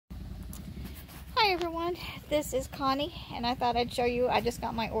Hi everyone, this is Connie and I thought I'd show you. I just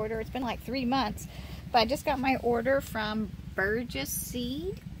got my order. It's been like 3 months, but I just got my order from Burgess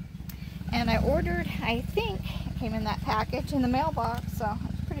seed, and I ordered, I think it came in that package in the mailbox, so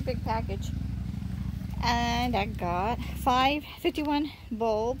it's a pretty big package. And I got 51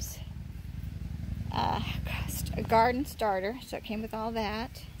 bulbs, a garden starter, so it came with all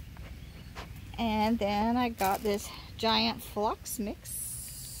that. And then I got this giant phlox mix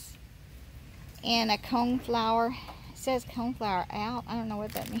and a coneflower. It says coneflower out. I don't know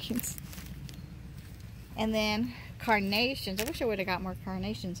what that means. And then carnations. I wish I would have got more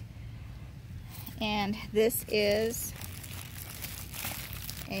carnations. And this is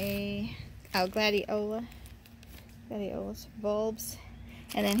a gladiolas bulbs.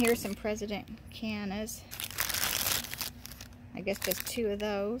 And then here's some President cannas. I guess just 2 of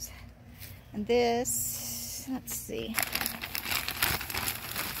those. And this, let's see.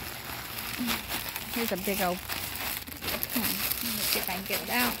 Here's a big old, let's see if I can get it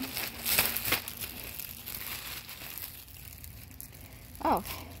out. Oh,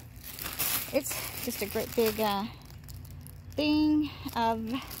 it's just a great big thing of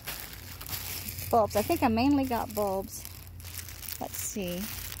bulbs. I think I mainly got bulbs. Let's see.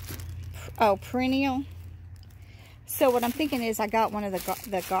 Oh, perennial. So what I'm thinking is I got one of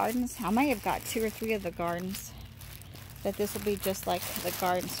the gardens. I may have got 2 or 3 of the gardens. That this will be just like the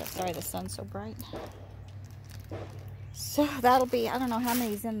garden. So, sorry, the sun's so bright. So that'll be, I don't know how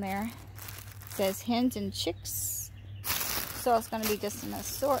many's in there. It says hens and chicks. So it's going to be just an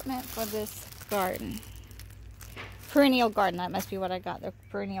assortment for this garden. Perennial garden. That must be what I got. The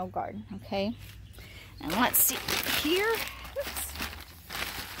perennial garden. Okay. And let's see here. Oops.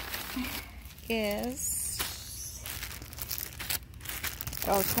 Is,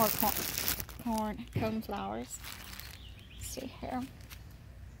 oh, it's more coneflowers. See here,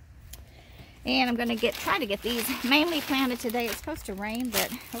 and I'm gonna try to get these mainly planted today. It's supposed to rain, but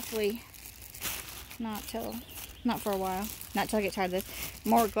hopefully not for a while, not till I get tired of this.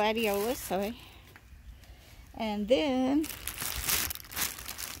 More gladiolas, sorry. And then,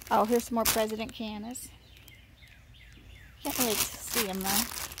 oh, here's some more President cannas. Can't really see them though.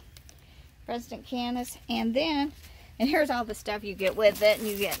 President cannas. And then, and here's all the stuff you get with it. And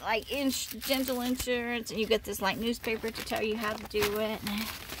you get like dental insurance, and you get this like newspaper to tell you how to do it.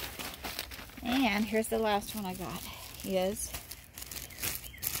 And here's the last one I got is,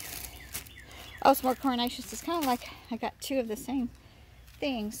 oh, some more carnations. It's kind of like I got 2 of the same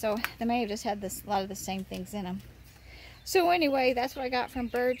thing, so they may have just had a lot of the same things in them. So anyway, that's what I got from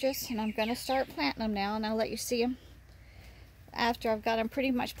Burgess, and I'm gonna start planting them now, and I'll let you see them after I've got them pretty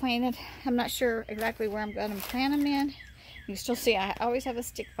much planted. I'm not sure exactly where I'm going to plant them in. You can still see I always have a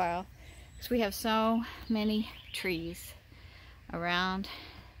stick pile because we have so many trees around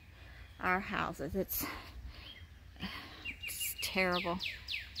our houses. It's terrible.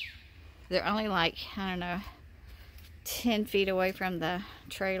 They're only like, I don't know, 10 feet away from the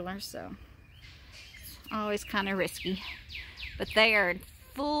trailer, so it's always kind of risky. But they are in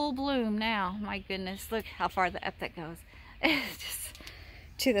full bloom now. My goodness, look how far up that goes. Just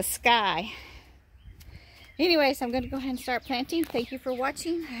to the sky. Anyways, I'm going to go ahead and start planting. Thank you for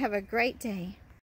watching. Have a great day.